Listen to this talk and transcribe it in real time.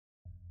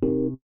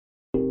Welcome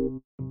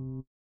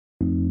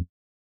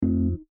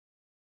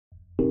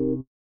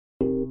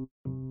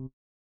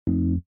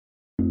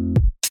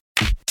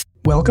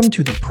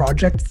to the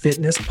Project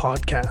Fitness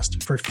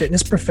podcast for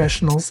fitness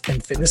professionals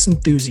and fitness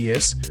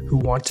enthusiasts who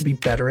want to be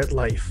better at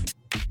life.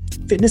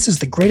 Fitness is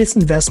the greatest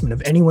investment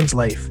of anyone's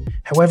life.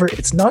 However,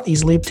 it's not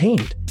easily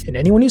obtained, and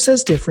anyone who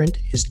says different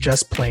is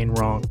just plain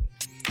wrong.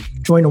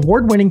 Join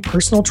award-winning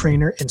personal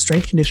trainer and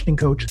strength conditioning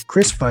coach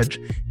Chris Fudge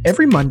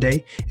every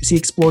Monday as he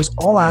explores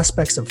all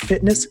aspects of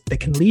fitness that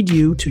can lead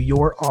you to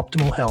your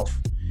optimal health.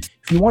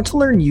 If you want to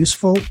learn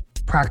useful,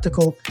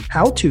 practical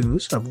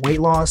how-tos of weight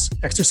loss,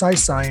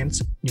 exercise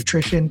science,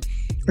 nutrition,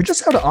 or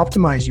just how to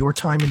optimize your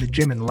time in the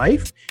gym and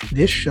life,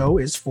 this show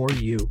is for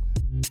you.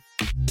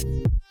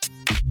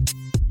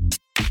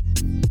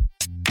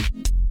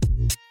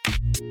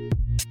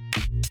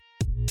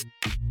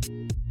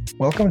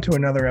 Welcome to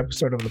another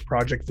episode of the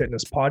Project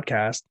Fitness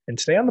podcast. And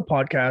today on the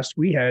podcast,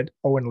 we had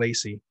Owen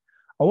Lacey.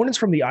 Owen is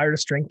from the Irish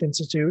Strength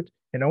Institute,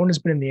 and Owen has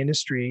been in the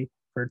industry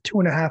for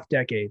 2.5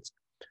 decades.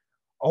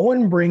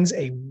 Owen brings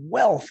a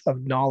wealth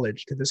of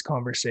knowledge to this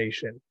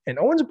conversation. And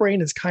Owen's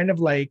brain is kind of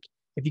like,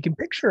 if you can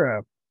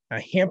picture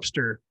a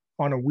hamster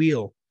on a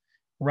wheel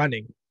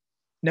running.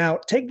 Now,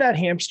 take that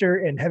hamster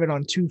and have it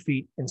on 2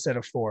 feet instead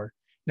of 4.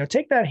 Now,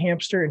 take that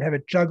hamster and have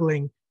it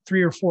juggling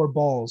 3 or 4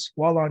 balls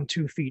while on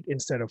 2 feet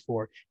instead of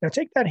 4. Now,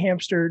 take that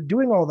hamster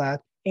doing all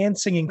that and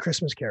singing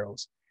Christmas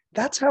carols.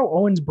 That's how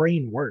Owen's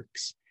brain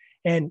works.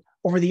 And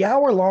over the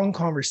hour-long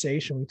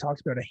conversation, we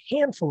talked about a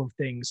handful of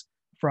things,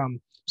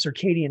 from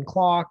circadian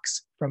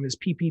clocks, from his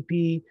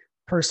PPP,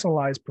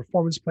 personalized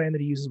performance plan that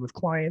he uses with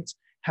clients,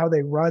 how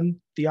they run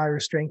the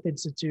Irish Strength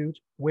Institute,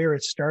 where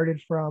it started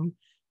from,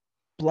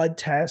 blood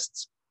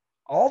tests,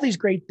 all these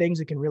great things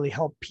that can really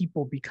help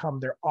people become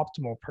their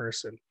optimal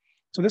person.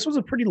 So this was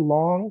a pretty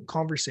long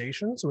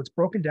conversation. So it's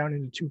broken down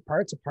into 2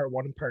 parts, a part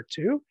 1 and part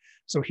 2.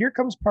 So here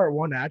comes part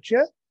 1 at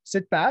you.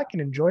 Sit back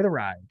and enjoy the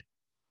ride.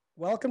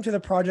 Welcome to the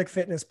Project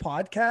Fitness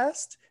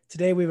podcast.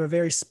 Today we have a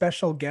very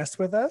special guest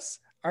with us.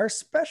 Our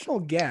special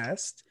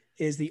guest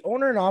is the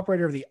owner and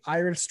operator of the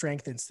Irish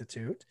Strength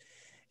Institute,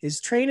 is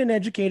trained and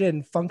educated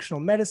in functional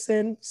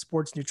medicine,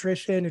 sports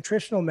nutrition,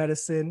 nutritional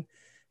medicine,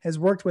 has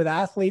worked with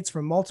athletes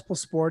from multiple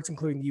sports,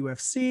 including the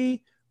UFC,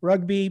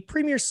 rugby,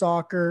 Premier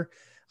Soccer,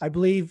 I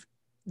believe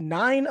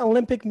 9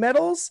 Olympic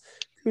medals,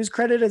 who's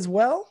credited as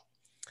well,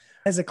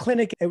 has a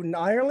clinic out in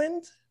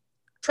Ireland,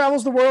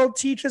 travels the world,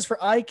 teaches for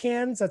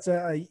ICANS, that's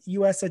a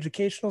U.S.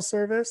 educational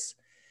service.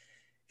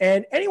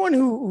 And anyone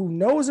who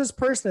knows this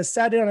person, has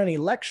sat in on any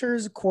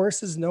lectures,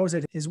 courses, knows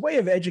that his way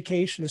of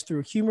education is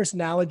through humorous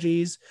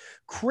analogies,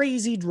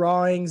 crazy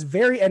drawings,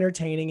 very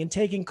entertaining, and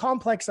taking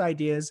complex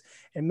ideas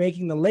and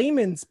making the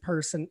layman's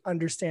person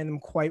understand them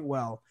quite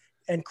well.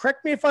 And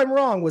correct me if I'm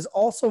wrong, was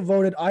also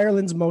voted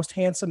Ireland's most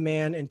handsome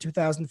man in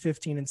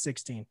 2015 and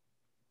 16.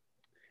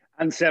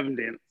 And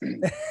 17.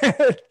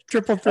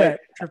 Triple threat.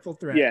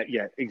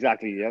 Yeah,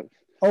 exactly. Yeah.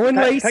 Owen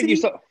Lacey. Thank you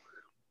so.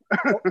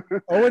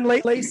 Owen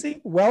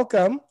Lacey,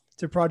 welcome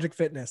to Project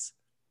Fitness.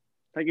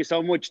 Thank you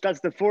so much.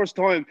 That's the first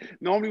time.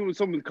 Normally when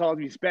someone calls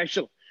me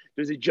special,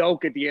 there's a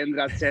joke at the end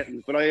of that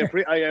sentence, but I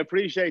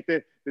appreciate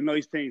the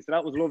nice things. So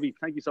that was lovely.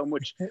 Thank you so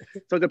much.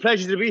 So it's a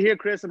pleasure to be here,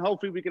 Chris, and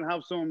hopefully we can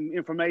have some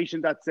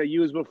information that's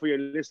usable for your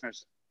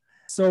listeners.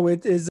 So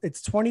it's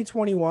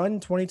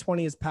 2021.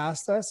 2020 is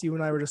past us. You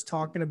and I were just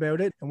talking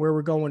about it and where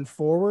we're going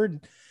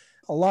forward.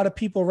 A lot of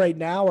people right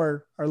now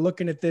are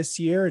looking at this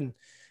year and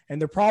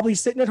they're probably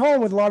sitting at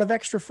home with a lot of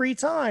extra free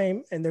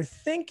time and they're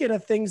thinking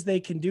of things they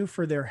can do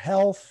for their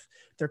health.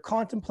 They're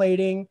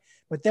contemplating,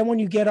 but then when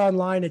you get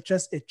online, it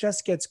just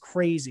gets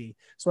crazy.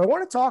 So I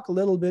want to talk a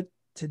little bit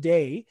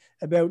today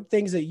about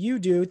things that you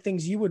do,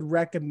 things you would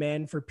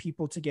recommend for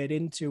people to get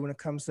into when it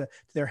comes to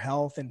their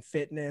health and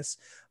fitness.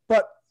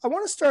 But I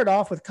want to start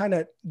off with kind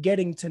of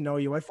getting to know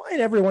you. I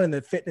find everyone in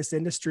the fitness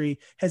industry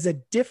has a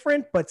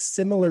different but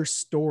similar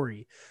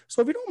story.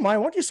 So if you don't mind,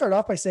 why don't you start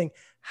off by saying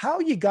how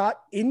you got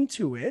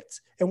into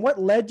it and what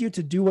led you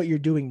to do what you're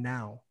doing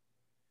now?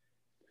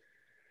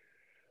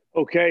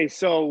 Okay,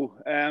 so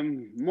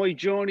my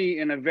journey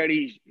in a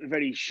very,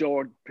 very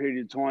short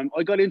period of time,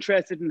 I got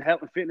interested in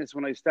health and fitness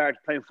when I started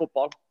playing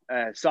football,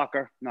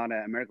 soccer, not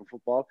American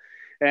football.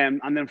 And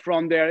then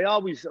from there, I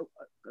always,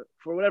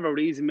 for whatever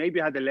reason,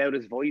 maybe I had the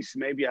loudest voice,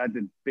 maybe I had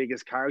the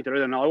biggest character. I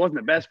don't know. I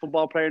wasn't the best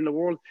football player in the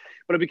world,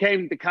 but I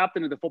became the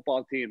captain of the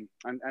football team.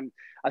 And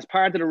as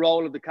part of the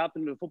role of the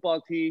captain of the football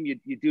team,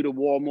 you do the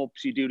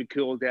warm-ups, you do the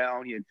cool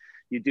down,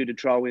 you do the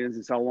throw-ins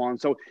and so on.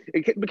 So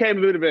it became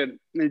a bit of an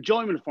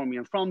enjoyment for me.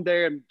 And from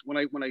there, when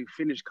I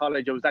finished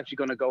college, I was actually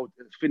going to go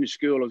finish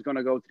school. I was going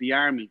to go to the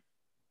army.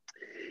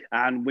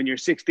 And when you're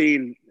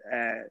 16,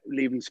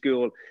 leaving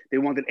school, they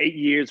wanted 8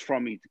 years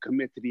from me to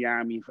commit to the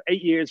army. For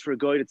 8 years for a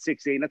guy that's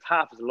 16, that's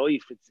half his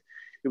life.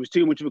 It was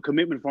too much of a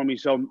commitment for me.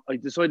 So I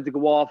decided to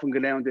go off and go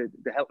down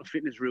the health and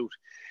fitness route.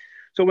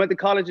 So I went to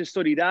college and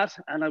studied that,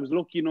 and I was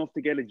lucky enough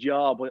to get a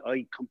job.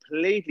 I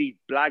completely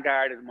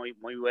blackguarded my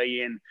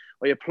way in.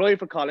 I applied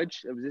for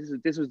college.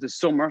 This was the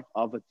summer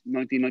of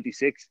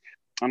 1996.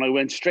 And I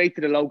went straight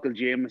to the local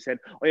gym and said,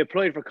 I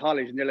applied for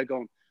college. And they're like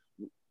going,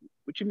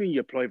 what do you mean you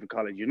applied for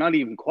college? You're not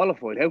even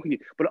qualified. How can you?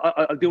 But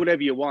I'll do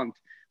whatever you want.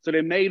 So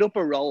they made up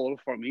a role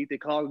for me. They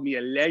called me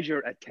a leisure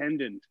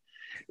attendant.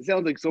 It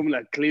sounds like someone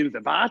that cleans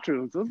the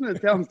bathrooms, doesn't it?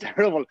 It sounds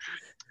terrible.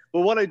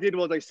 But what I did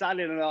was I sat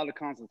in on all the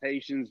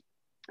consultations.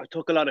 I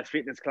took a lot of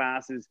fitness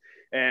classes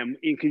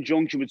in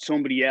conjunction with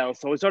somebody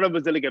else. So I sort of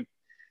was like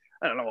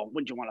I don't know,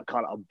 what do you want to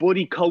call it, a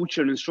buddy coach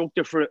and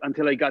instructor for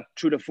until I got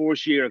through the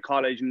first year of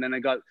college, and then I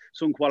got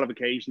some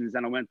qualifications,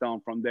 and I went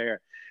on from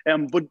there.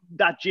 But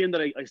that gym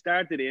that I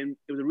started in,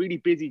 it was a really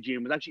busy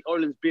gym. It was actually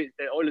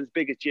Ireland's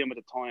biggest gym at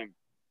the time.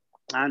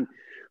 And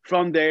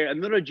from there,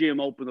 another gym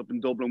opened up in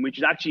Dublin,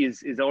 which actually is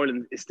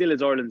still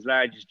Ireland's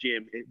largest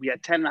gym. We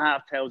had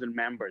 10,500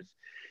 members.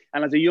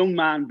 And as a young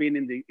man being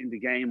in the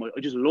game, I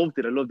just loved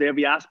it. I loved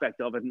every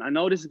aspect of it. And I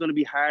know this is going to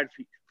be hard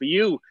for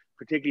you,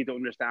 particularly to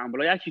understand,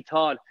 but I actually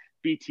taught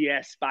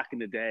BTS back in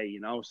the day,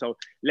 you know. So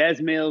Les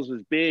Mills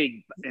was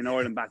big in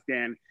Ireland back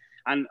then.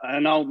 And I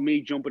know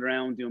me jumping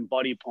around doing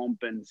body pump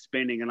and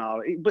spinning and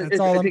all. But that's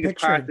all I'm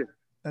picturing.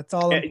 That's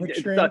all I'm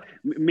picturing.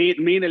 Me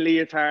and a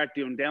leotard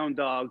doing down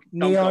dog.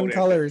 Neon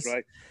colors.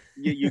 Right?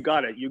 You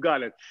got it. You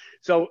got it.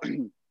 So,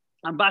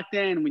 and back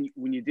then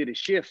when you did a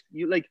shift,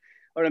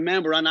 I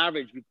remember on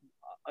average,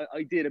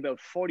 I did about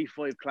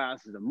 45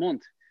 classes a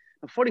month.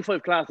 Now,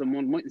 45 classes a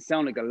month mightn't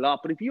sound like a lot,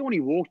 but if you only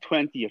work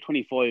 20 or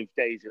 25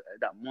 days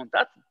that month,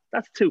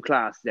 that's 2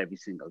 classes every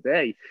single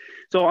day.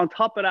 So on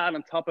top of that,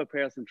 on top of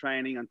personal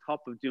training, on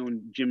top of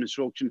doing gym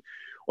instruction,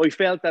 I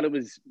felt that it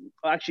was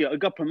actually, I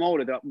got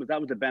promoted. That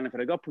was the benefit.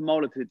 I got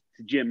promoted to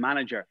gym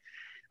manager.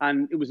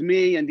 And it was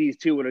me and these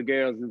 2 other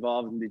girls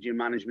involved in the gym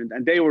management.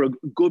 And they were a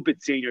good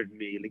bit senior than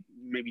me, like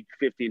maybe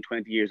 15,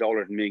 20 years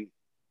older than me.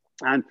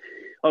 And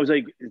I was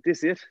like, is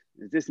this it?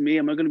 Is this me?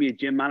 Am I going to be a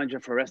gym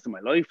manager for the rest of my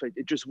life?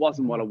 It just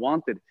wasn't what I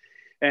wanted.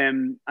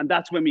 And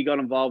that's when we got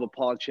involved with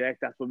Paul Check.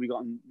 That's when we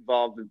got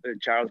involved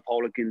with Charles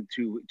Poliquin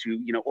to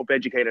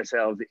up-educate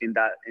ourselves in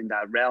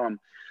that realm.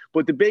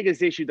 But the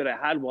biggest issue that I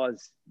had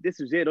was, this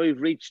was it.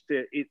 I've reached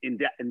in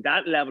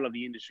that level of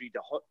the industry,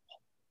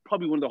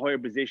 probably one of the higher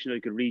positions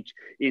I could reach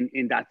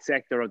in that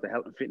sector of the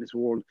health and fitness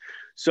world.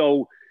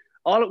 So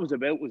all it was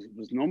about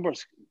was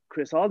numbers,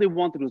 Chris. All they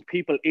wanted was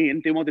people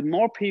in. They wanted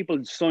more people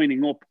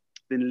signing up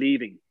than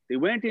leaving. They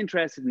weren't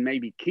interested in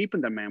maybe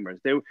keeping their members.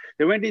 They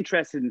weren't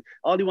interested in,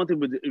 all they wanted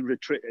was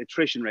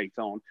attrition rates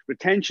on.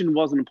 Retention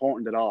wasn't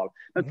important at all.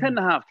 Now,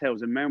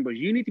 10,500 members,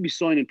 you need to be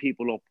signing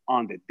people up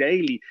on the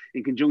daily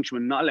in conjunction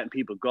with not letting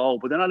people go,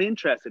 but they're not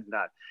interested in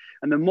that.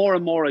 And the more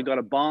and more I got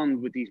a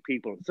bond with these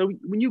people. So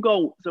when you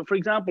go, so for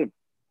example,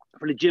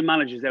 for the gym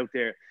managers out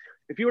there,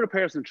 if you're a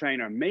personal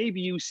trainer, maybe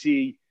you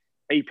see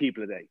 8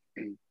 people a day.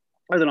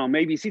 I don't know,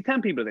 maybe you see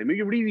 10 people a day. Maybe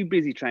you're a really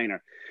busy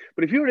trainer.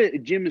 But if you're a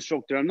gym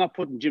instructor, I'm not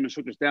putting gym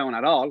instructors down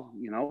at all,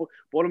 you know.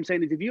 But what I'm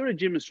saying is if you're a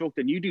gym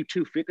instructor and you do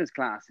 2 fitness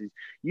classes,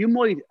 you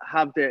might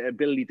have the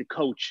ability to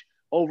coach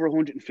over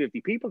 150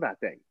 people that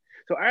day.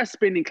 So our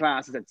spinning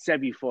class is at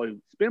 75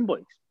 spin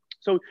bikes.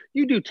 So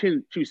you do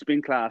 2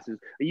 spin classes,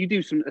 and you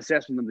do some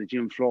assessment on the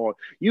gym floor.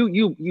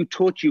 You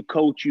touch, you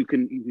coach, you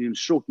can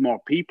instruct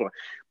more people.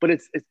 But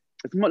it's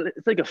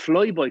like a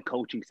flyby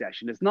coaching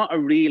session. It's not a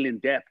real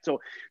in-depth.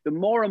 So the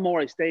more and more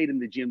I stayed in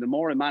the gym, the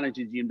more I managed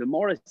the gym, the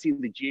more I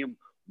seen the gym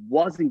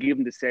wasn't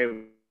given the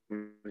service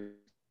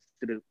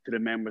to the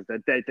members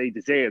that they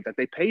deserve, that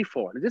they pay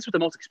for. And this was the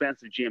most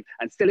expensive gym,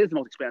 and still is the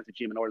most expensive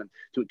gym in Ireland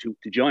to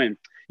join.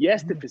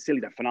 Yes, the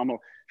facility, they're phenomenal.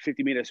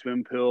 50-meter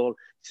swim pool,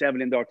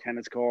 7 indoor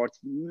tennis courts,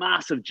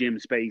 massive gym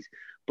space.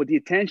 But the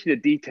attention to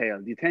detail,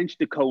 the attention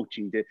to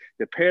coaching,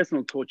 the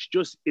personal touch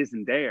just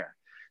isn't there.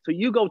 So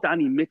you go to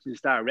any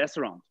Michelin-star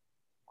restaurant,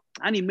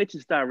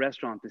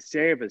 the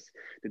service,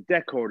 the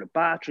decor, the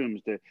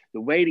bathrooms, the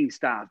waiting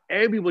staff,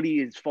 everybody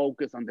is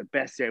focused on the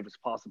best service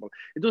possible.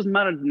 It doesn't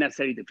matter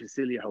necessarily the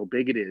facility or how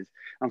big it is.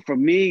 And for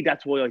me,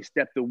 that's why I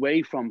stepped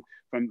away from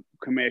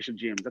commercial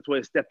gyms. That's why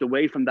I stepped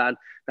away from that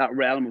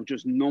realm of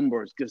just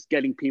numbers, just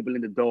getting people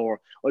in the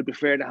door. I'd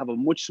prefer to have a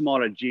much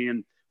smaller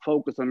gym,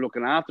 focus on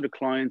looking after the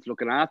clients,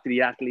 looking after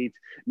the athletes,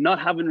 not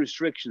having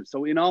restrictions.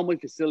 So in all my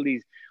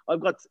facilities, I've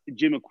got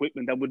gym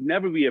equipment that would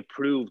never be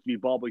approved to be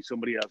bought by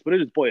somebody else, but I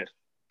just buy it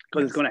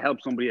because it's going to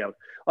help somebody out.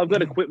 I've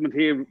got equipment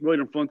here right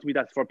in front of me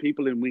that's for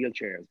people in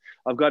wheelchairs.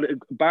 I've got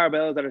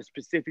barbells that are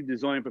specifically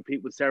designed for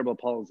people with cerebral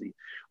palsy.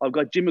 I've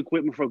got gym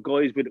equipment for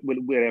guys with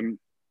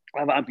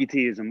have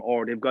amputees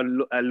or they've got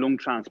lung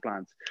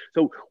transplants.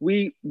 So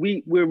we're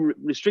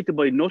restricted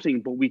by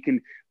nothing, but we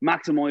can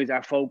maximize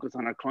our focus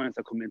on our clients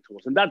that come into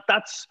us. And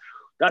that's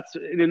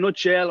in a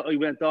nutshell. I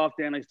went off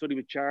then, I studied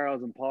with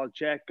Charles and Paul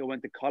Check. I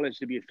went to college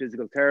to be a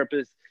physical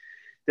therapist.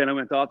 Then I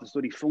went off to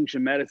study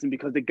function medicine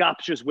because the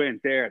gaps just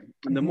weren't there.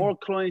 And the more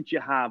clients you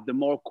have, the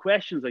more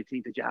questions I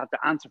think that you have to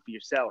answer for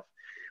yourself.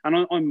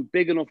 And I'm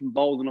big enough and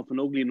bold enough and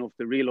ugly enough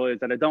to realize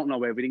that I don't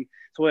know everything.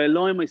 So I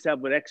align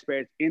myself with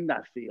experts in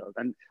that field.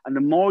 And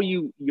the more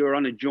you're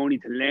on a journey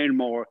to learn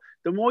more,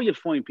 the more you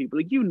find people.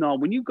 Like,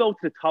 when you go to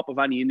the top of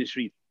any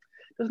industry,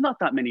 there's not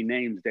that many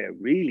names there,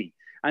 really.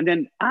 And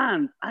then,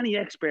 and any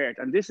expert,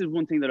 and this is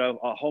one thing that I'll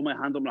hold my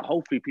hand up, and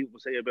hopefully people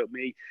will say about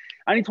me.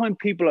 Anytime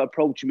people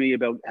approach me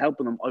about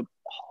helping them, I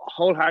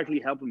wholeheartedly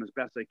help them as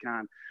best I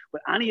can.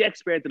 But any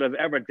expert that I've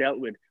ever dealt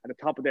with at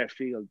the top of their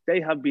field, they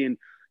have been,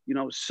 you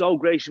know, so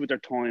gracious with their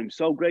time,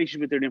 so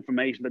gracious with their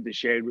information that they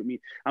shared with me.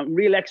 And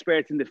real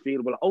experts in the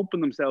field will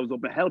open themselves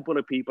up and help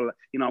other people,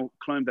 you know,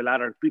 climb the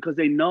ladder, because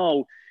they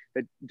know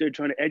that they're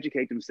trying to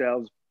educate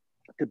themselves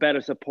to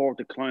better support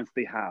the clients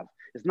they have.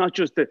 It's not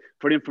just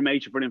for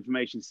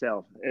information's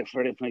sake.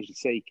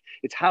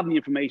 It's having the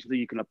information so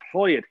you can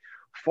apply it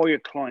for your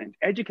client.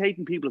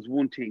 Educating people is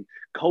one thing.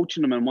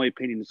 Coaching them, in my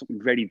opinion, is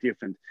something very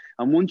different.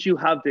 And once you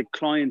have the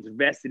client's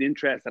vested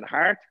interest at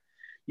heart,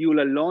 you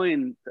will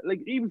align.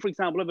 Like, even for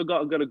example, I've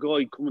got a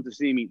guy coming to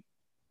see me,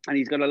 and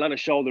he's got a lot of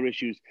shoulder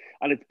issues,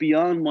 and it's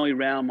beyond my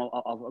realm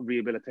of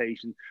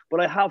rehabilitation. But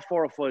I have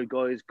 4 or 5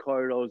 guys,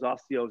 chiros,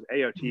 osteos,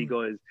 ART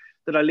guys,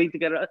 that I link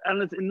together.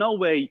 And it's in no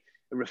way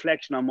a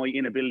reflection on my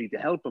inability to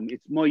help him.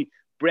 It's my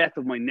breadth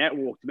of my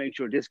network to make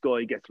sure this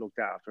guy gets looked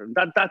after. And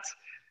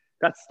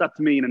that's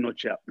me in a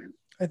nutshell.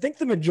 I think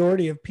the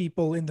majority of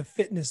people in the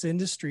fitness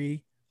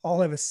industry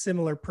all have a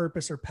similar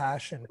purpose or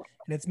passion,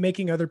 and it's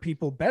making other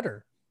people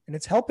better, and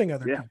it's helping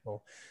other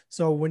people.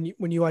 So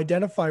when you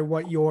identify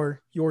what your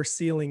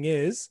ceiling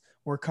is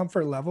or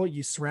comfort level,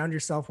 you surround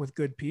yourself with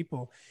good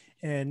people.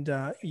 And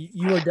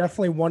you are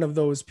definitely one of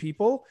those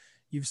people.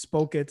 You've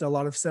spoke at a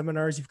lot of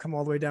seminars. You've come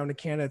all the way down to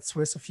Canada at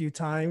Swiss a few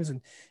times,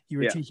 and you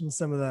were teaching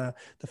some of the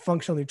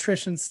functional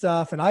nutrition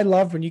stuff. And I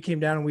loved when you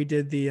came down and we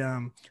did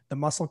the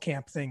muscle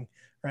camp thing,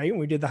 right? And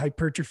we did the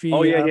hypertrophy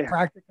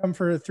practicum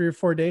for 3 or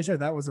 4 days there.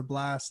 That was a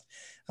blast.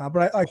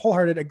 But I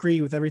wholeheartedly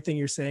agree with everything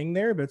you're saying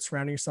there about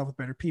surrounding yourself with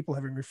better people,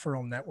 having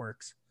referral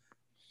networks.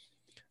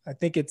 I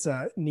think it's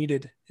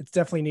needed. It's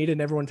definitely needed,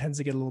 and everyone tends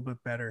to get a little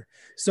bit better.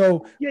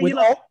 So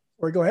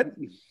go ahead.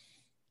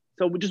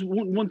 So just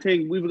one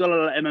thing, we've got a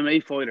lot of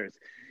MMA fighters,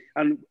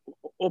 and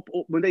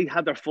when they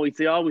had their fights,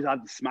 they always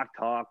had the smack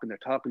talk, and they're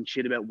talking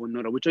shit about one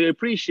another, which I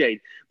appreciate.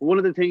 But one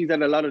of the things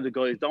that a lot of the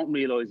guys don't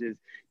realize is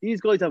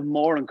these guys have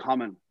more in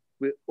common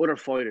with other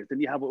fighters than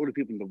you have with other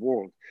people in the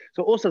world.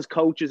 So us as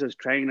coaches, as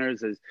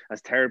trainers,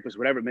 as therapists,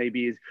 whatever it may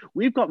be, is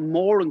we've got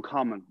more in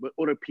common with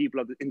other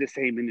people in the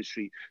same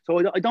industry. So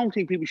I don't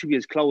think people should be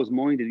as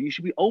closed-minded. You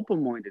should be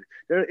open-minded.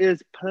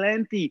 There's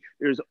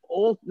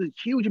a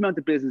huge amount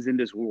of business in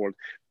this world.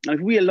 And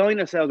if we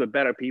align ourselves with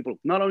better people,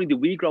 not only do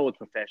we grow as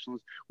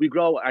professionals, we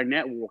grow our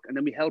network, and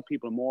then we help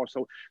people more.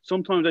 So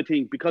sometimes I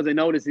think, because I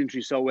know this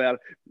industry so well,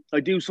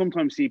 I do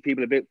sometimes see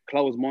people a bit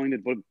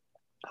closed-minded, but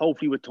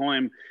hopefully with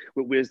time,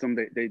 with wisdom,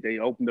 they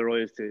open their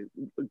eyes to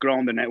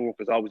growing the network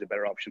is always a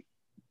better option.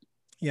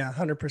 Yeah,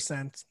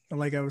 100%.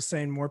 Like I was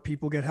saying, more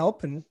people get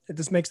help, and it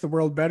just makes the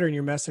world better, and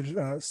your message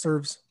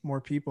serves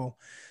more people.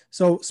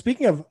 So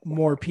speaking of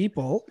more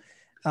people,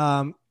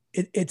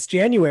 it's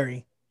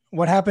January.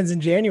 What happens in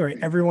January?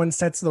 Everyone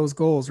sets those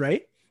goals,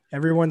 right?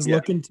 Everyone's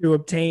looking to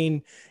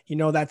obtain,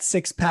 that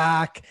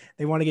 6-pack.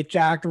 They want to get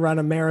jacked, run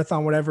a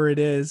marathon, whatever it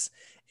is.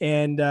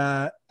 And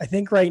I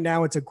think right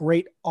now it's a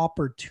great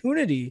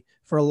opportunity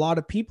for a lot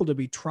of people to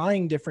be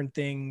trying different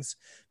things,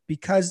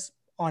 because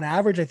on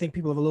average, I think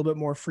people have a little bit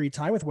more free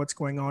time with what's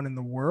going on in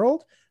the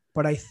world.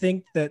 But I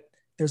think that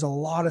there's a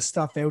lot of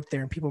stuff out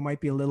there and people might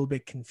be a little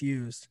bit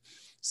confused.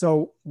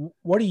 So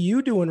what are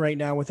you doing right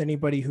now with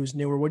anybody who's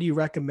new, or what do you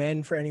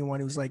recommend for anyone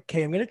who's like,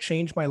 okay, I'm going to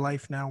change my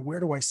life now. Where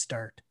do I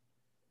start?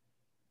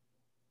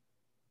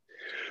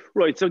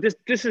 Right. So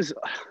this is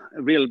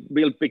a real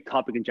big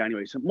topic in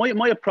January. So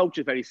my approach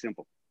is very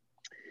simple.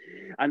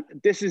 And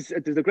there's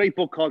a great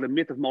book called The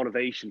Myth of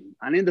Motivation.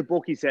 And in the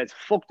book, he says,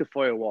 fuck the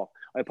fire walk.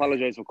 I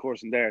apologize for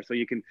cursing there, so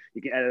you can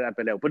edit that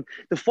bit out. But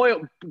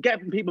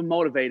getting people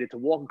motivated to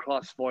walk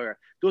across fire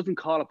doesn't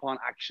call upon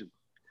action.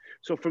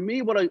 So for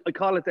me, what I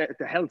call it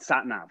the health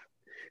sat nav.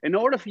 In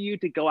order for you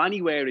to go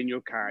anywhere in your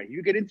car,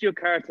 you get into your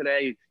car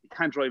today, you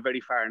can't drive very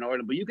far in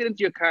Ireland, but you get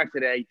into your car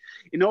today,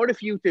 in order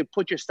for you to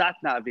put your sat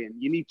nav in,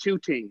 you need 2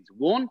 things.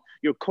 1,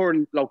 your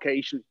current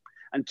location,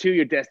 and 2,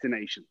 your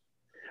destination.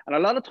 And a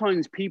lot of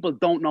times people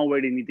don't know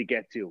where they need to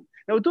get to.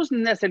 Now, it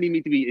doesn't necessarily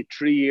need to be a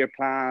 3-year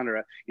plan or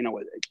a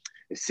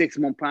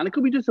 6-month plan. It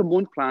could be just a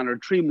month plan or a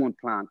 3-month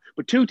plan.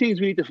 But 2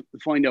 things we need to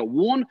find out.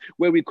 1,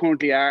 where we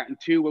currently are, and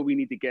 2, where we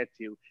need to get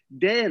to.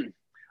 Then,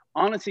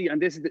 honestly,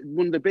 and this is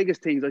one of the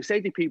biggest things, I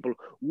say to people,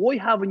 why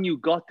haven't you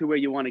got to where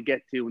you want to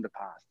get to in the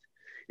past?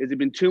 Has it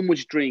been too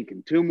much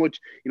drinking, too much,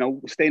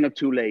 staying up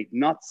too late,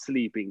 not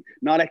sleeping,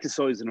 not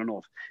exercising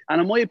enough?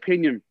 And in my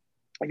opinion,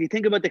 if you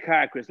think about the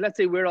car, Chris, let's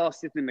say we're all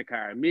sitting in the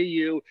car, me,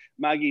 you,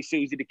 Maggie,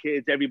 Susie, the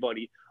kids,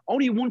 everybody.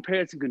 Only one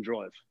person can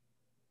drive.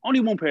 Only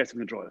one person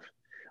can drive.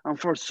 And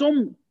for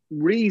some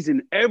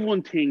reason,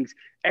 everyone thinks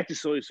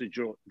exercise should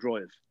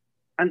drive.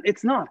 And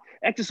it's not.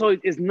 Exercise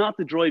is not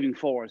the driving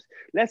force.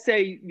 Let's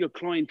say your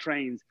client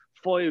trains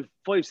five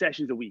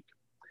sessions a week.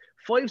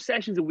 5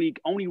 sessions a week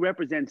only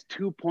represents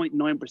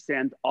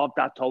 2.9% of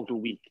that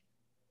total week.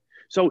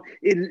 So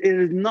it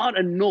is not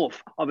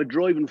enough of a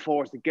driving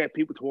force to get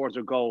people towards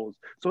their goals.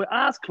 So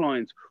I ask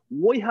clients,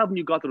 why haven't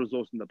you got the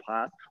results in the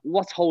past?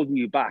 What's holding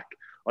you back?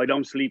 I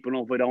don't sleep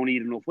enough. I don't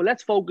eat enough. Well,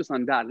 let's focus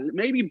on that.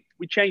 Maybe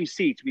we change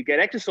seats. We get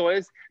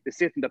exercise to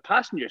sit in the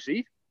passenger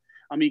seat,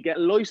 and we get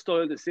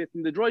lifestyle to sit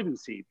in the driving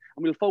seat.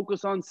 And we'll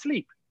focus on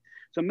sleep.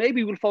 So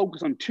maybe we'll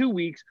focus on 2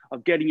 weeks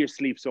of getting your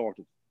sleep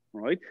sorted.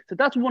 All right. So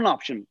that's one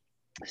option.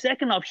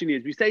 Second option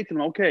is we say to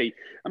them, okay,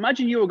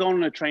 imagine you were going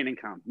on a training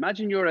camp.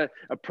 Imagine you're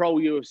a pro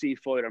UFC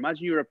fighter.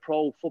 Imagine you're a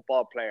pro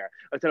football player.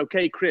 I said,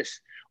 okay, Chris,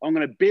 I'm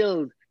going to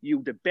build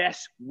you the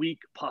best week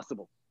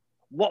possible.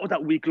 What would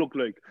that week look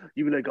like?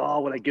 You'd be like,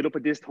 oh, well, I get up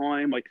at this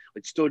time.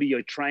 I'd study,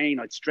 I'd train,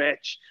 I'd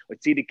stretch,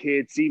 I'd see the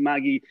kids, see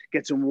Maggie,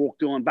 get some work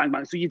done, bang,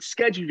 bang. So you'd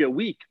schedule your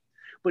week.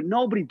 But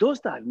nobody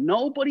does that.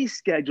 Nobody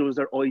schedules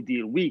their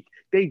ideal week.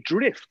 They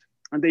drift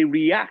and they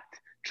react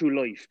through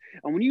life.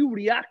 And when you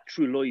react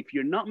through life,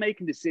 you're not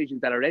making decisions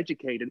that are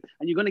educated,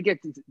 and you're going to get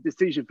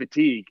decision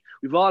fatigue.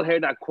 We've all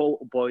heard that quote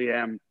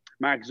by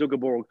Mark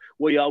Zuckerberg,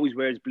 where he always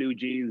wears blue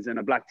jeans and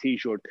a black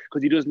t-shirt,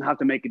 because he doesn't have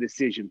to make a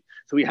decision.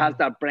 So he has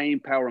that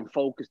brain power and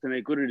focus to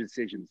make good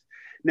decisions.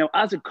 Now,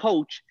 as a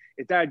coach,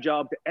 it's our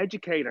job to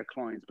educate our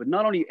clients, but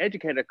not only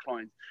educate our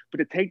clients, but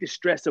to take the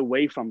stress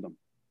away from them.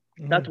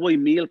 That's why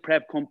meal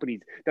prep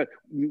companies, that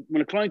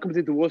when a client comes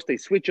into us, they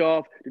switch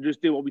off, they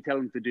just do what we tell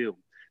them to do.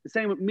 The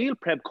same with meal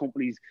prep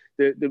companies.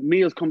 The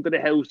meals come to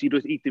the house, you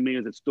just eat the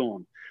meals, it's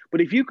done.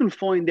 But if you can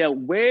find out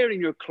where in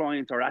your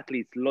client or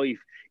athlete's life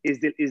is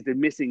the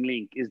missing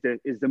link, is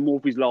the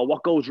Murphy's Law,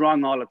 what goes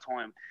wrong all the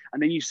time,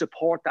 and then you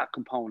support that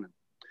component.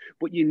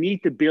 But you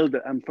need to build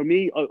it. And for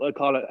me, I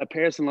call it a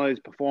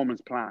personalized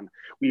performance plan.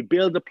 We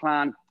build a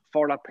plan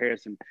for that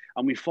person,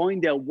 and we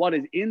find out what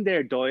is in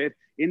their diet,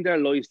 in their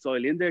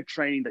lifestyle, in their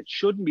training that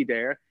shouldn't be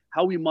there,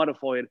 how we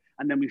modify it,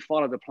 and then we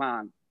follow the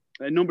plan.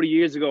 A number of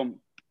years ago,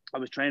 I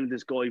was training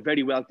this guy,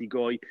 very wealthy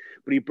guy,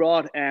 but he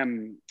brought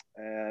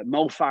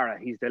Mo Farah,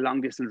 he's the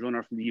long distance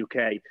runner from the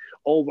UK,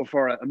 over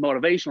for a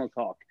motivational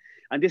talk.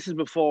 And this is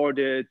before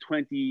the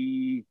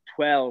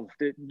 2012,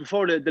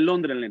 before the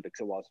London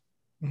Olympics it was.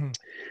 Mm-hmm.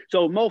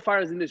 So Mo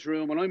Farah's in this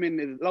room, and I'm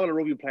in a lot of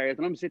rugby players,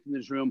 and I'm sitting in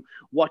this room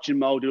watching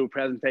Mo do a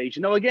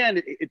presentation. Now,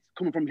 again, it's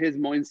coming from his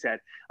mindset.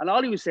 And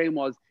all he was saying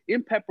was,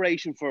 in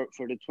preparation for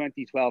the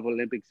 2012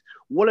 Olympics,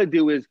 what I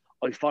do is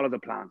I follow the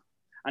plan.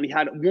 And he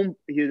had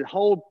a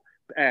whole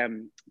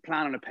plan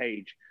on a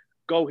page.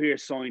 Go here,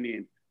 sign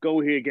in. Go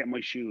here, get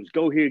my shoes.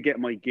 Go here, get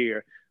my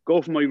gear. Go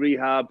for my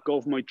rehab.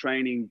 Go for my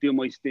training. Do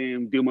my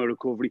stim. Do my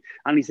recovery.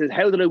 And he says,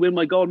 how did I win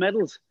my gold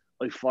medals?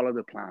 I follow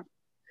the plan.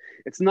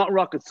 It's not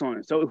rocket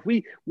science. So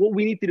what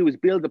we need to do is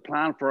build a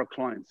plan for our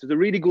clients. There's a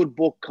really good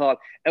book called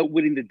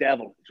Outwitting the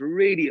Devil. It's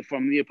really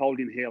from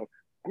Napoleon Hill.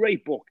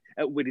 Great book,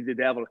 Outwitting the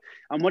Devil.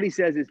 And what he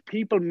says is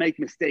people make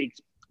mistakes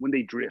when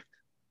they drift.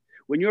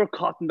 When you're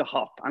caught in the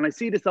hop, and I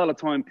see this all the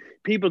time,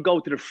 people go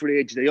to the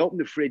fridge, they open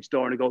the fridge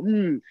door and they go,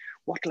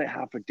 what will I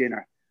have for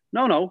dinner?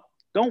 No,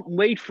 don't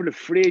wait for the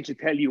fridge to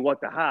tell you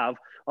what to have.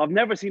 I've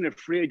never seen a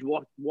fridge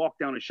walk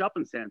down a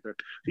shopping center.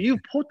 So you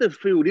put the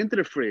food into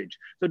the fridge.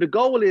 So the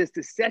goal is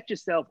to set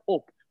yourself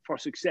up for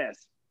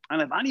success.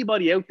 And if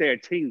anybody out there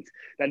thinks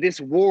that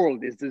this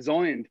world is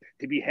designed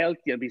to be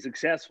healthy and be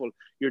successful,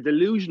 you're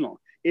delusional.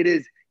 It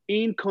is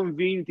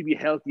inconvenient to be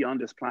healthy on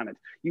this planet.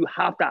 You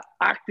have to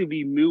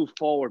actively move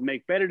forward,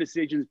 make better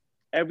decisions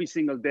every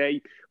single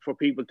day for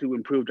people to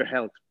improve their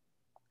health.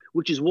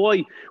 Which is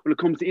why when it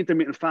comes to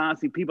intermittent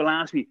fasting, people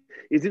ask me,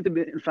 is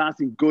intermittent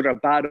fasting good or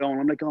bad? And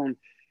I'm like going,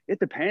 it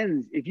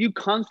depends. If you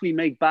constantly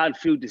make bad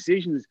food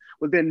decisions,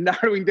 well, then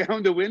narrowing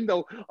down the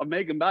window of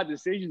making bad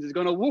decisions is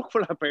going to work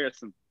for that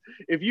person.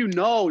 If you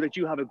know that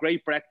you have a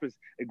great breakfast,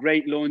 a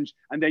great lunch,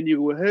 and then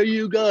you go, hey,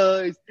 you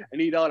guys, and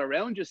eat all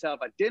around yourself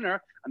at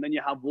dinner, and then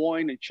you have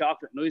wine and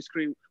chocolate and ice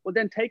cream, well,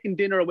 then taking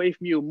dinner away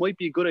from you might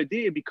be a good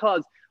idea,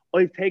 because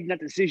I've taken that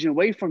decision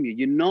away from you.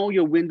 You know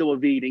your window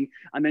of eating,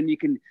 and then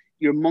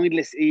your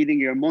mindless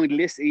eating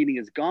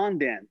is gone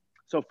then.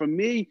 So for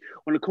me,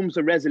 when it comes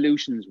to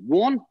resolutions,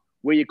 1,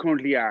 where you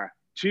currently are,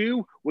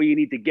 2, where you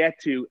need to get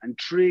to, and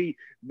 3,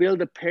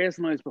 build a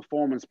personalized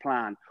performance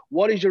plan.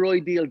 What is your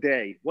ideal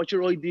day? What's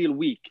your ideal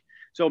week?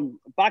 So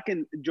back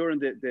during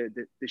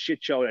the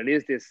shit show that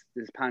is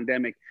this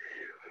pandemic,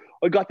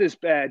 I got this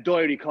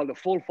diary called the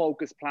Full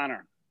Focus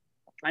Planner.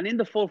 And in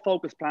the Full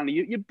Focus Planner,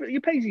 you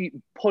basically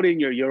put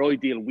in your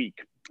ideal week.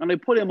 And I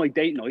put in my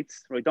date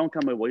nights, right? Don't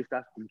tell my wife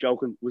that. I'm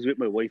joking. I was with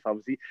my wife,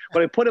 obviously.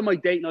 But I put in my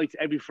date nights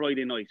every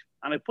Friday night.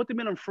 And I put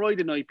them in on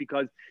Friday night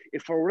because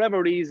if for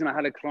whatever reason I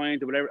had a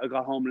client or whatever, I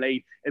got home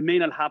late, it may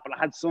not happen. I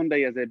had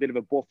Sunday as a bit of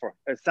a buffer,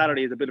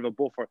 Saturday as a bit of a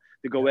buffer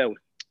to go out.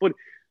 But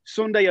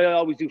Sunday, I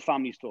always do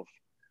family stuff.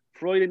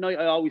 Friday night,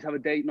 I always have a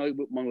date night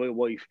with my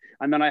wife.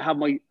 And then I have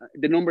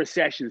the number of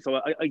sessions.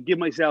 So I give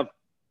myself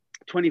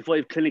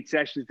 25 clinic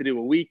sessions to do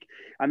a week,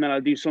 and then I'll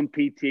do some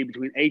PT,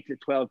 between 8 to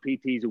 12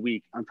 PTs a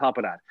week on top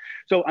of that.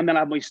 So, and then I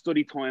have my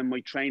study time,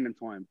 my training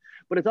time,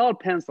 but it's all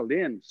penciled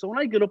in. So when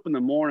I get up in the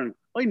morning,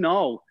 I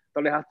know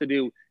that I have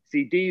to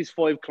see these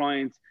 5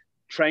 clients,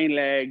 train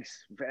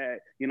legs,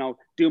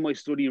 do my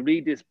study,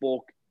 read this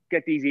book,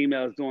 get these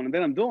emails done, and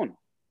then I'm done.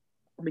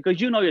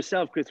 Because you know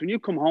yourself, Chris, when you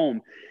come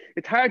home,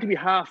 it's hard to be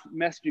half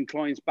messaging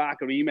clients back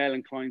or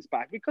emailing clients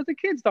back because the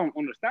kids don't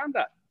understand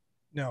that.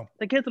 No.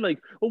 The kids are like,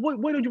 well,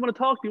 why don't you want to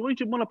talk to me? Why don't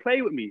you want to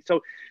play with me?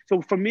 So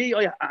for me,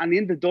 and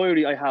in the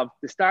diary, I have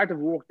the start of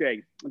work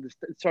day,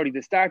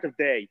 the start of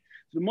day.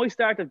 So my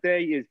start of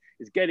day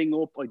is getting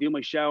up. I do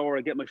my shower.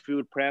 I get my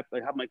food prepped. I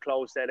have my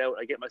clothes set out.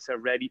 I get myself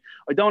ready.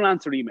 I don't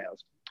answer emails.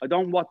 I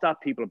don't WhatsApp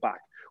people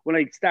back. When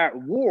I start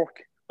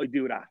work, I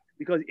do that.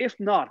 Because if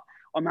not,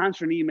 I'm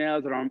answering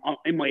emails that are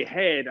in my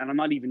head and I'm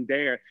not even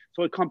there.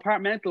 So I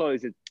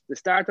compartmentalize it. The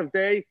start of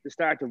day, the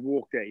start of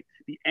work day.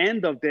 The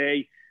end of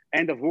day,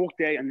 end of work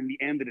day, and then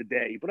the end of the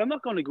day. But I'm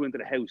not going to go into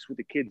the house with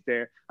the kids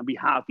there and be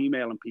half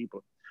emailing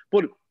people.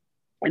 But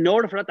in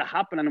order for that to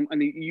happen,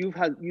 and you've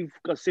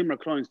got similar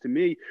clients to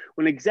me,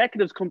 when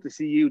executives come to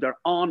see you, they're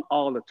on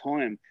all the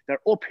time.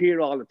 They're up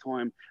here all the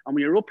time. And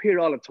when you're up here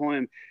all the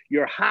time,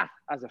 your hat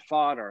as a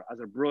father, as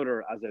a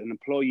brother, as an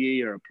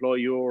employee or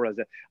employer, as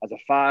a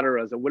father,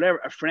 as a whatever,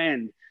 a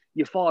friend,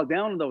 you fall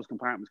down in those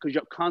compartments because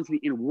you're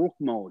constantly in work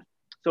mode.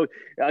 So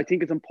I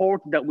think it's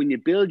important that when you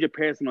build your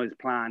personalized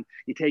plan,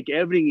 you take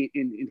everything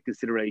into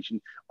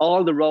consideration,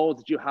 all the roles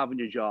that you have in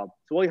your job.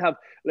 So I have,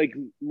 like,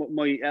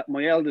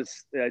 my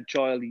eldest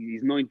child,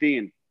 he's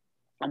 19.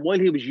 And while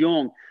he was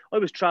young, I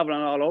was traveling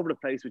all over the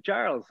place with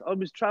Charles. I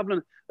was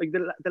traveling, like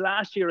the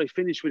last year I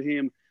finished with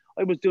him,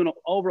 I was doing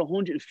over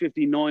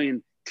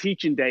 159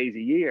 teaching days a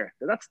year.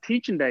 That's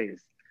teaching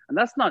days. And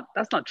that's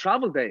not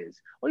travel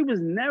days. I was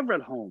never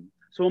at home.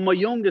 So my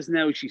youngest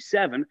now, she's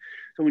 7.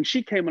 So when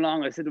she came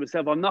along, I said to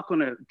myself, I'm not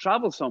going to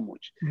travel so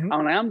much. Mm-hmm.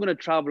 And when I am going to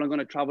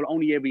travel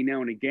only every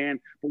now and again.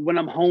 But when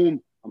I'm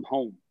home, I'm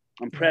home.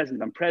 I'm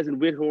present. I'm present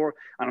with her,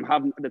 and I'm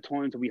having the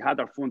times that we had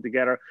our fun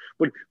together.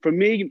 But for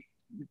me,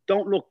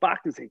 don't look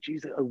back and say,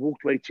 geez, I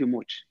worked way too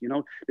much.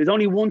 There's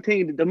only one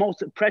thing, the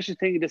most precious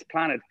thing on this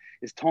planet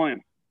is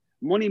time.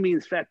 Money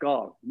means feck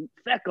all.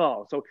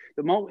 So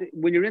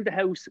when you're in the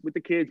house with the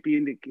kids,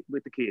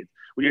 with the kids.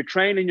 When you're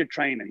training, you're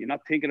training. You're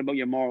not thinking about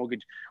your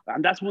mortgage.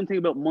 And that's one thing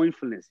about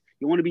mindfulness.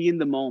 You want to be in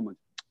the moment.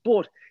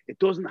 But it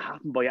doesn't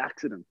happen by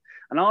accident.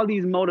 And all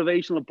these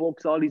motivational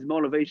books, all these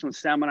motivational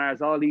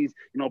seminars, all these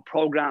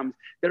programs,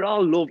 they're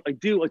all loved. I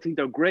think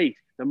they're great.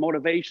 They're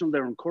motivational.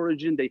 They're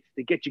encouraging.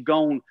 They get you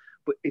going.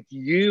 But it's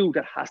you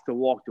that has to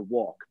walk the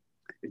walk.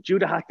 It's you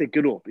that has to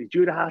get up. It's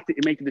you that has to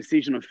make a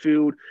decision on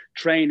food,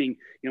 training,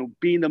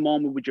 be in the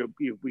moment with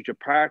your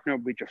partner,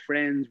 with your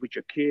friends, with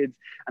your kids.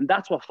 And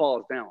that's what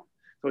falls down.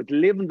 So it's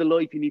living the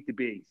life you need to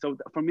be. So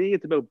for me,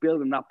 it's about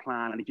building that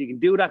plan. And if you can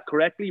do that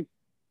correctly,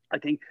 I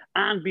think,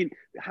 and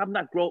having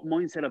that growth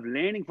mindset of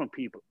learning from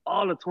people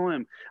all the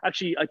time.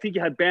 Actually, I think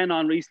you had Ben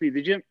on recently,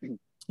 did you?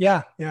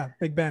 Yeah,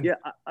 Big Ben. Yeah,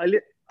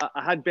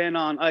 I had Ben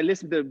on. I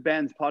listened to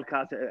Ben's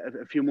podcast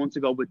a few months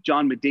ago with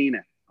John Medina.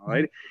 All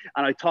right.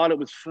 And I thought it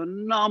was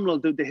phenomenal,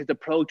 his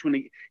approach when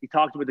he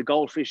talked about the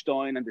goldfish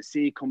dying and the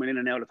sea coming in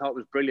and out. I thought it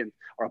was brilliant.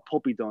 Or a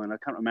puppy dying. I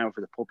can't remember if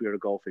it was a puppy or a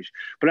goldfish.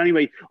 But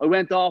anyway, I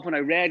went off and I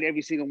read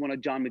every single one of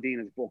John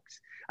Medina's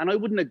books. And I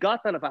wouldn't have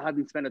got that if I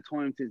hadn't spent the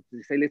time to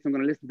say, listen, I'm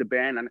going to listen to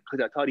Ben, and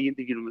because I thought he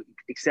interviewed him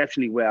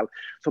exceptionally well.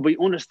 So by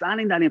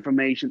understanding that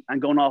information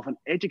and going off and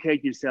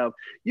educating yourself,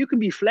 you can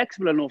be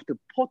flexible enough to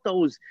put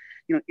those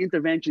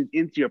interventions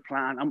into your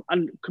plan.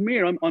 And come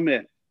here, I'm not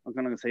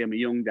going to say I'm a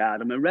young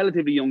dad. I'm a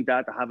relatively young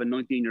dad to have a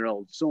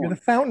 19-year-old son. You're the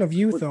fountain of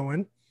youth,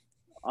 Owen.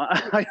 You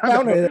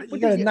got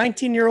a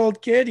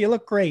 19-year-old kid. You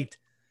look great.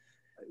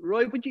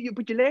 Right, but you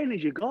learn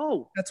as you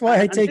go. That's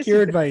why I take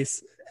your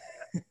advice.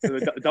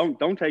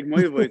 Don't take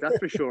my advice, that's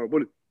for sure.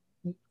 But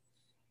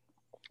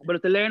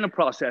it's a learning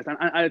process. And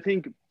I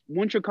think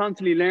once you're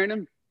constantly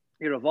learning,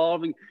 you're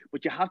evolving,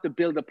 but you have to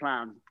build a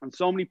plan. And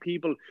so many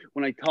people,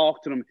 when I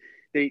talk to them,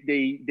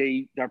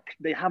 they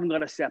haven't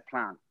got a set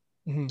plan.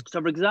 Mm-hmm.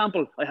 So, for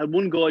example, I had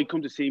one guy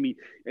come to see me,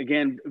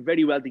 again, a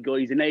very wealthy guy.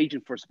 He's an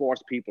agent for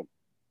sports people.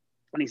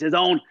 And he says,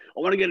 Owen, I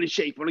want to get in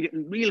shape. I want to get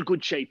in real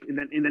good shape in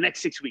the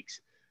next 6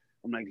 weeks.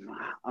 I'm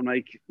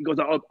like, he goes,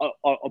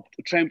 I'll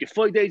train with you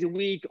 5 days a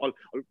week.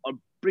 I'll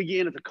bring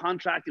you in as a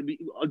contract.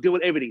 I'll do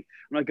it, everything.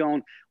 I'm like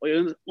going,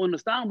 I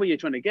understand where you're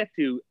trying to get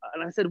to.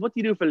 And I said, what do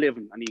you do for a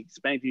living? And he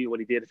explained to me what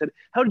he did. I said,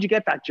 how did you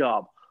get that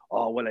job?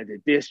 Oh, well, I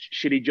did this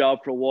shitty job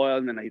for a while,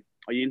 and then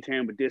I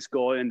interned with this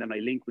guy, and then I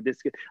linked with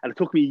this guy. And it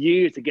took me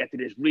years to get to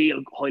this real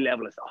high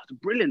level. I said, oh, it's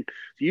brilliant.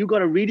 So you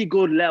got a really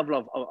good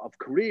level of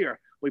career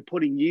by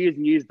putting years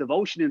and years of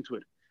devotion into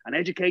it and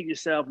educating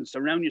yourself and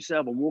surrounding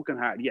yourself and working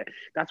hard. Yeah,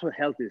 that's what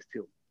health is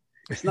too.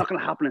 It's not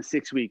going to happen in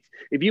 6 weeks.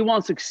 If you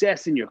want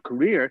success in your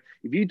career,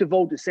 if you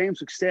devote the same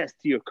success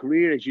to your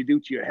career as you do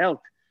to your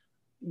health,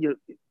 you'll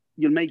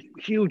make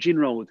huge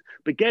inroads.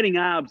 But getting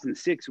abs in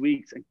 6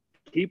 weeks and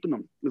keeping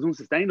them is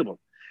unsustainable.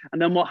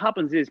 And then what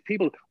happens is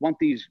people want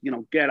these,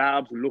 get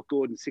abs and look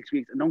good in 6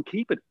 weeks and don't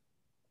keep it.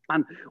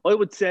 And I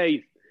would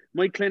say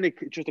My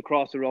clinic just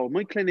across the road,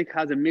 my clinic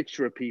has a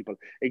mixture of people,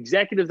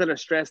 executives that are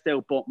stressed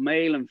out, both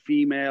male and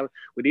female,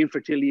 with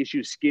infertility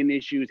issues, skin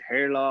issues,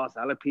 hair loss,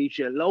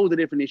 alopecia, loads of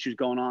different issues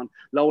going on,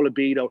 low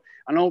libido.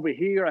 And over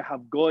here, I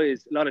have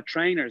guys, a lot of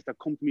trainers that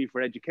come to me for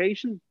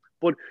education.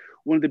 But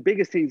one of the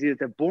biggest things is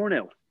they're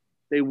burnout.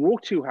 They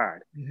work too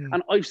hard. Mm-hmm.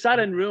 And I've sat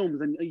in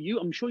rooms, and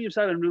I'm sure you've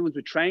sat in rooms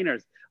with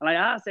trainers, and I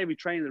asked every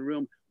trainer in the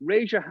room,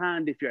 raise your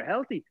hand if you're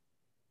healthy.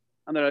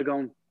 And they're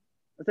going,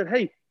 I said,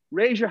 hey,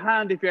 raise your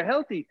hand if you're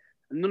healthy.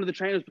 And none of the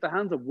trainers put their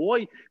hands up.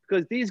 Why?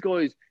 Because these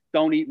guys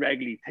don't eat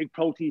regularly, take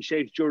protein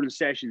shakes during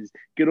sessions,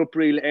 get up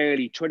real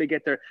early, try to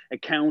get their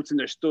accounts and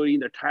their study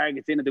and their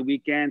targets in at the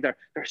weekend.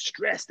 They're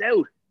stressed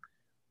out.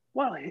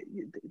 Well,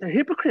 they're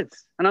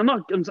hypocrites. And I'm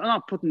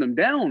not putting them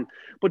down,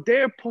 but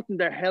they're putting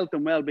their health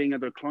and well-being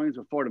of their clients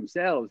before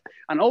themselves.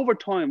 And over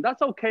time,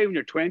 that's okay when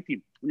you're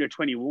 20, when you're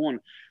 21.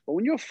 But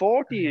when you're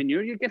 40 and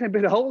you're getting a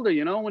bit older,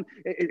 you know, and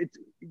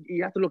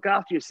you have to look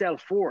after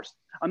yourself first.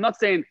 I'm not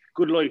saying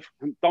good life,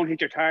 don't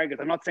hit your targets.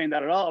 I'm not saying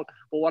that at all.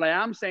 But what I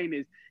am saying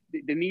is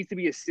there needs to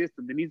be a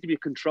system. There needs to be a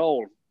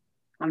control.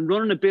 And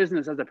running a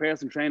business as a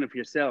personal trainer for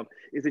yourself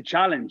is a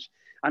challenge.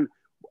 And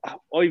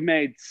I've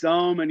made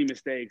so many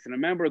mistakes. And I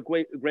remember a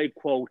great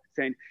quote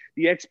saying,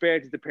 the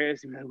expert is the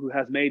person who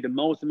has made the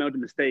most amount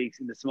of mistakes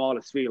in the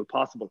smallest field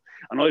possible.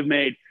 And I've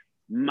made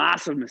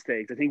massive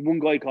mistakes. I think one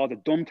guy called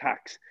it dumb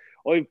tax.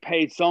 I've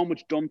paid so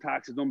much dumb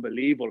tax, it's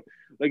unbelievable.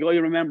 Like I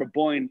remember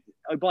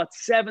I bought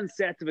 7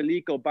 sets of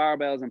Eleiko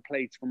barbells and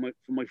plates from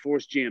my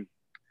first gym.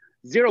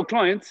 0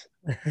 clients,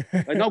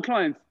 no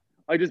clients.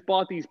 I just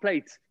bought these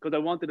plates because I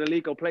wanted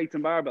Eleiko plates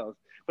and barbells.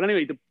 But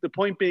anyway, the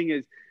point being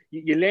is,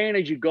 you learn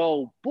as you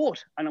go,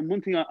 and one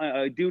thing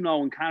I do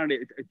know in Canada,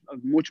 I'm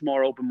much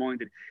more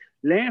open-minded.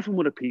 Learn from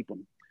other people.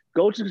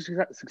 Go to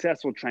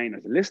successful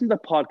trainers. Listen to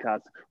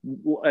podcasts.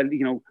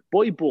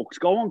 Buy books.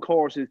 Go on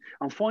courses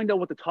and find out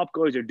what the top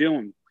guys are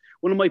doing.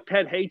 One of my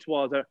pet hates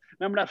was,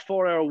 remember that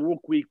 4-Hour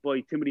Work Week by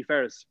Timothy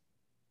Ferriss?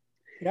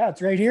 Yeah,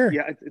 it's right here.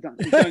 Yeah,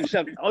 it's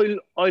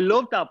I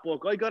love that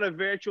book. I got a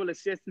virtual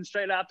assistant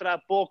straight after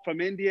that book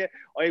from India.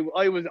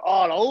 I was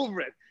all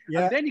over it.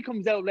 Yeah. And then he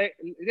comes out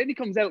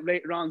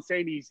later on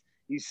saying he's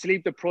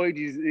sleep deprived.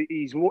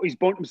 He's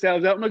burnt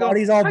himself out. And I go,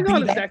 he's all beat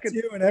up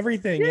too and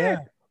everything. Yeah.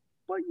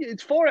 But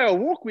it's 4-hour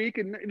work week,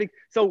 and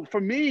so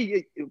for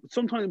me,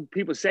 sometimes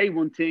people say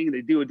one thing and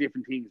they do a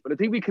different things. But I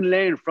think we can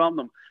learn from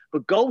them.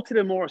 But go to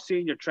the more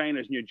senior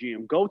trainers in your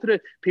gym. Go to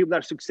the people that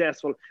are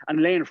successful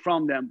and learn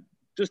from them.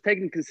 Just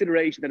taking into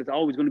consideration that it's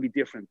always going to be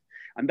different.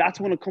 And that's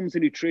when it comes to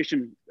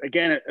nutrition.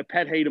 Again, a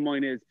pet hate of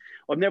mine is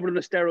I've never done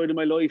a steroid in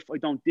my life. I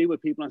don't deal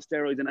with people on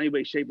steroids in any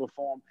way, shape, or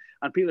form.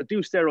 And people that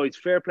do steroids,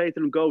 fair play to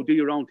them, go do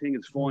your own thing,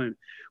 it's fine.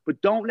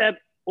 But don't let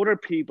other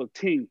people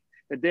think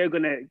that they're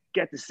going to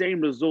get the same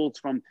results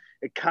from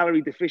a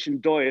calorie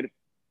deficient diet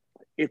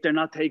if they're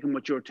not taking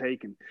what you're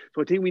taking.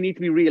 So I think we need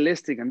to be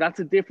realistic. And that's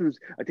a difference.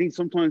 I think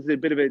sometimes there's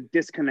a bit of a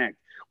disconnect.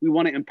 We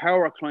want to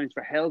empower our clients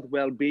for health,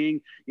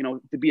 well-being,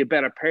 to be a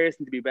better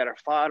person, to be a better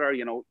father,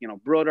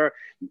 brother,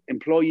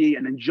 employee,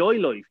 and enjoy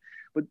life.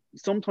 But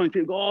sometimes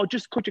people go,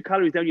 just cut your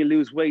calories down, you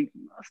lose weight.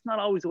 That's not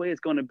always the way it's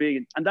going to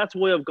be. And that's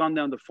why I've gone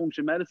down the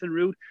functional medicine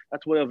route.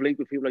 That's why I've linked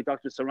with people like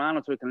Dr.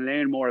 Serrano so I can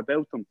learn more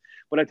about them.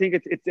 But I think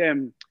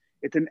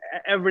it's an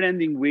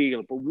ever-ending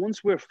wheel. But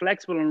once we're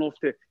flexible enough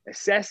to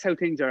assess how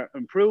things are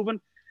improving,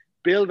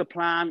 build a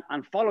plan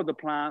and follow the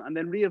plan, and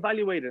then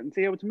reevaluate it and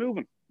see how it's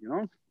moving,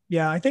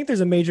 Yeah, I think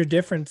there's a major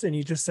difference, and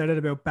you just said it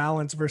about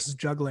balance versus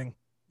juggling.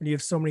 When you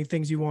have so many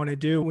things you want to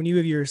do, when you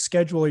have your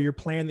schedule or your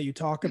plan that you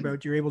talk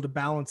about, you're able to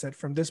balance it.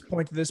 From this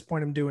point to this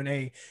point, I'm doing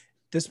A.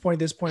 This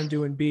point, I'm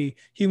doing B.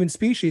 Human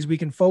species, we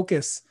can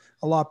focus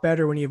a lot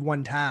better when you have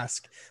one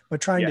task. But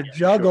trying to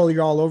juggle,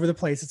 you're all over the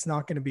place. It's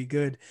not going to be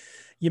good.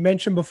 You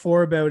mentioned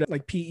before about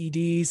like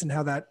PEDs and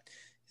how that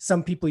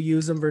some people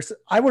use them versus.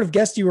 I would have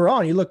guessed you were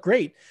on. You look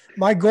great.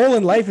 My goal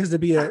in life is to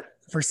be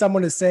for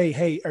someone to say,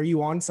 hey, are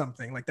you on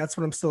something? Like that's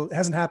what it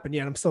hasn't happened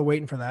yet. I'm still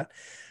waiting for that.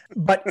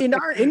 But in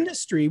our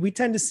industry, we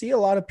tend to see a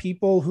lot of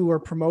people who are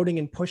promoting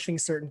and pushing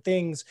certain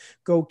things,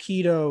 go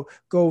keto,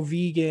 go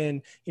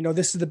vegan,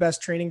 this is the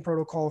best training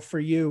protocol for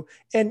you.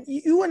 And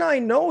you and I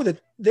know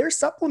that they're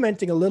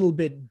supplementing a little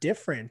bit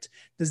different.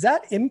 Does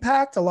that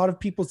impact a lot of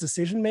people's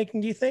decision-making,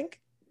 do you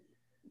think?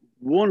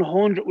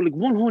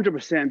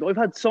 100%. I've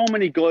had so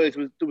many guys.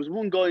 There was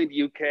one guy in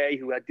the UK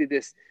who did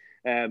this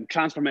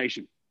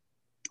transformation.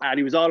 And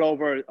he was all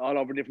over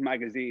different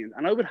magazines.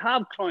 And I would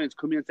have clients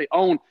come in and say,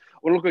 "Owen,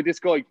 well, look at this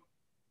guy.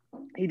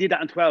 He did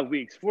that in 12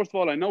 weeks. First of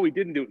all, I know he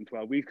didn't do it in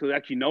 12 weeks because I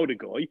actually know the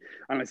guy.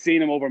 And I've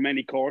seen him over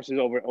many courses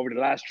over the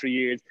last 3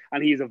 years.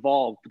 And he's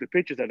evolved. But the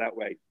pictures are that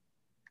way.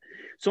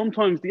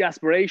 Sometimes the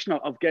aspiration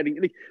of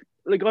getting...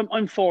 Like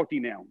I'm 40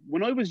 now.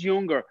 When I was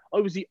younger, I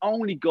was the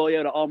only guy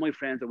out of all my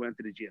friends that went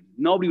to the gym.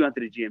 Nobody went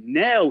to the gym.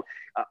 Now,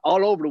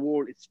 all over the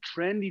world, it's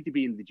trendy to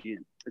be in the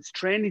gym. It's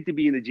trendy to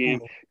be in the gym.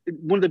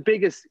 One of the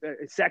biggest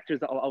sectors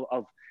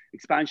of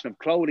expansion of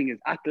clothing is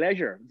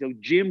athleisure. So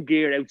gym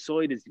gear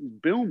outside is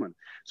booming.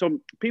 So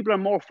people are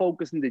more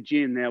focused in the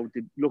gym now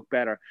to look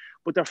better,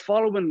 but they're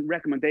following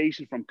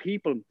recommendations from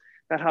people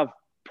that have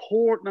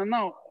poor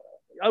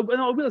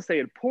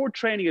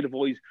training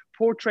advice,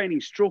 poor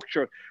training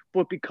structure,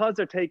 but because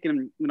they're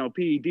taking,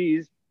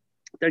 PEDs,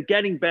 they're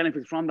getting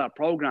benefits from that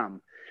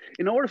program.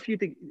 In order for you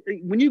to,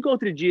 when you go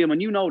to the gym,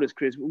 and you know this,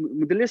 Chris,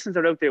 when the listeners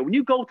are out there, when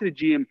you go to the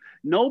gym,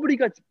 nobody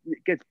gets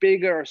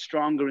bigger or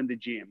stronger in the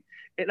gym.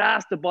 It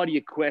asks the body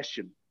a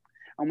question.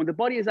 And when the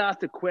body is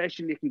asked a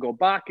question, it can go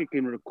back, it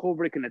can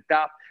recover, it can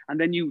adapt. And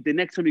then the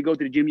next time you go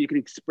to the gym, you can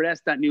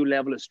express that new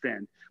level of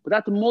strength. But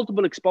that's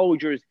multiple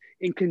exposures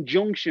in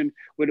conjunction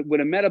with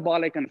a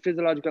metabolic and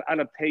physiological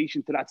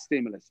adaptation to that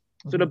stimulus.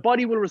 So the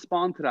body will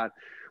respond to that.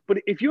 But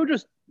if you're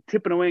just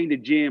tipping away in the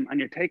gym and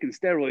you're taking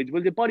steroids,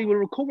 well, the body will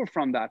recover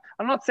from that.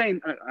 I'm not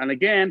saying, and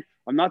again,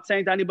 I'm not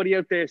saying to anybody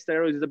out there,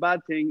 steroids is a bad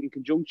thing in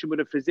conjunction with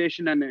a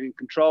physician and in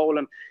control.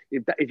 And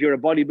if you're a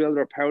bodybuilder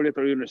or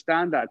powerlifter, you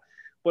understand that.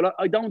 But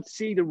I don't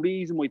see the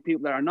reason why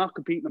people that are not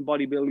competing in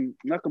bodybuilding,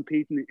 not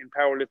competing in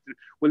powerlifting,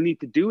 will need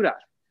to do that.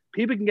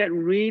 People can get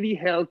really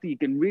healthy,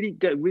 can really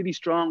get really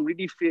strong,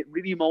 really fit,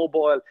 really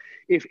mobile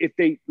if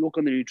they look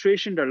on their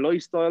nutrition, their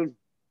lifestyle,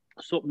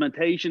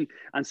 supplementation,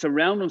 and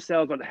surround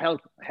themselves with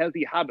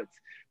healthy habits.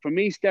 For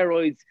me,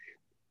 steroids,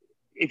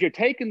 if you're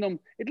taking them,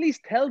 at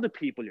least tell the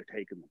people you're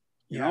taking them.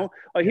 You know,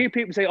 I hear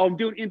people say, "Oh, I'm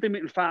doing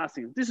intermittent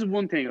fasting." This is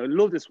one thing. I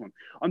love this one.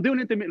 I'm doing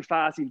intermittent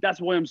fasting. That's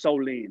why I'm so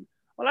lean.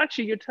 Well,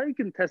 actually, you're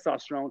taking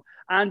testosterone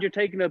and you're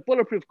taking a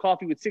bulletproof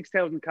coffee with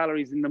 6,000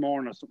 calories in the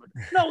morning or something.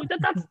 No,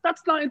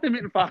 that's not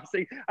intermittent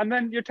fasting. And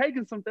then you're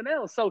taking something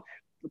else. So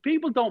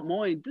people don't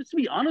mind. Just to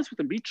be honest with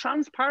them, be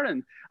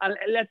transparent and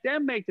let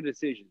them make the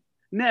decision.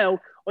 Now,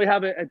 I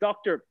have a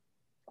doctor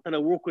that I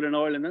work with in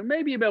Ireland, and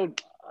maybe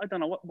about, I don't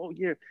know what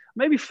year,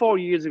 maybe 4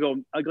 years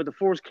ago, I got the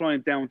first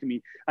client down to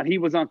me, and he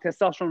was on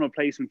testosterone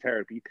replacement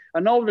therapy.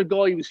 And now the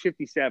guy was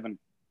 57,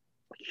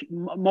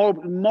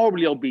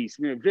 morbidly obese,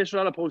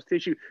 visceral adipose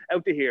tissue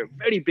out to here,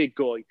 very big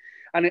guy.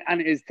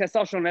 And his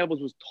testosterone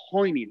levels was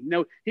tiny.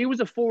 Now, he was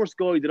the first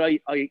guy that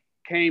I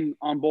came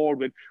on board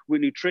with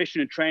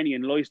nutrition and training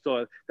and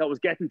lifestyle that was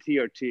getting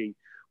TRT.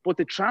 But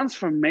the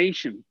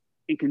transformation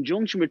in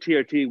conjunction with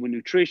TRT, with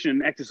nutrition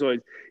and exercise,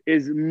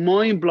 is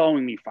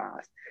mind-blowingly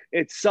fast.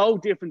 It's so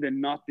different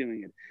than not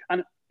doing it.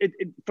 And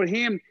for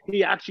him,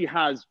 he actually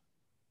has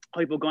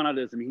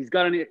hypogonadism.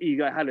 He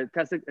had a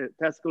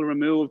testicle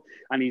removed,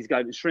 and he's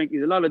got shrink.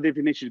 There's a lot of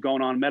different issues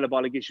going on,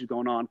 metabolic issues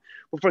going on.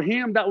 But for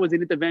him, that was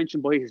an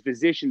intervention by his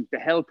physician to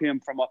help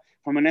him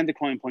from an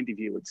endocrine point of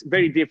view. It's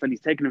very different.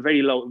 He's taking a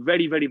very low,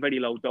 very, very, very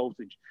low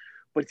dosage.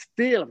 But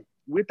still,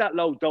 with that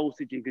low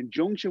dosage in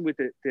conjunction with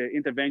the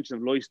intervention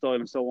of lifestyle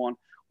and so on,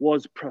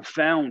 was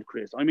profound,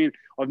 Chris. I mean,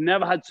 I've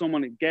never had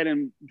someone get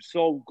in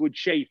so good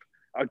shape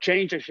or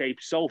change their shape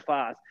so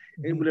fast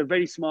with a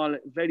very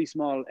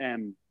small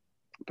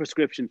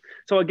prescription.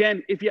 So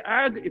again, if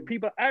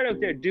people are out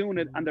there doing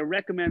it and they're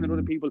recommending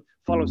other people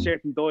follow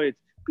certain diets,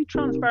 be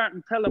transparent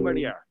and tell them where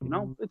they are.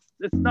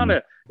 It's not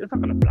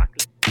going to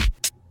blacklist.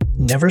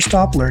 Never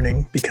stop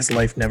learning, because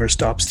life never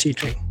stops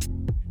teaching.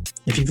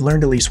 If you've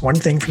learned at least one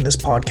thing from this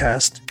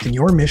podcast and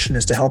your mission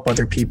is to help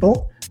other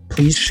people,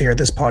 please share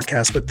this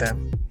podcast with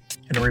them.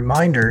 And a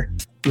reminder,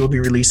 we will be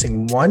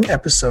releasing one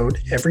episode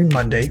every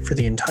Monday for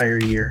the entire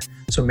year.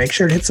 So make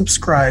sure to hit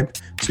subscribe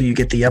so you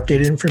get the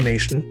updated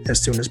information as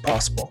soon as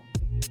possible.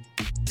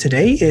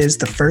 Today is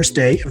the first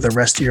day of the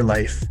rest of your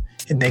life,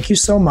 and thank you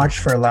so much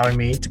for allowing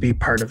me to be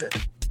part of it.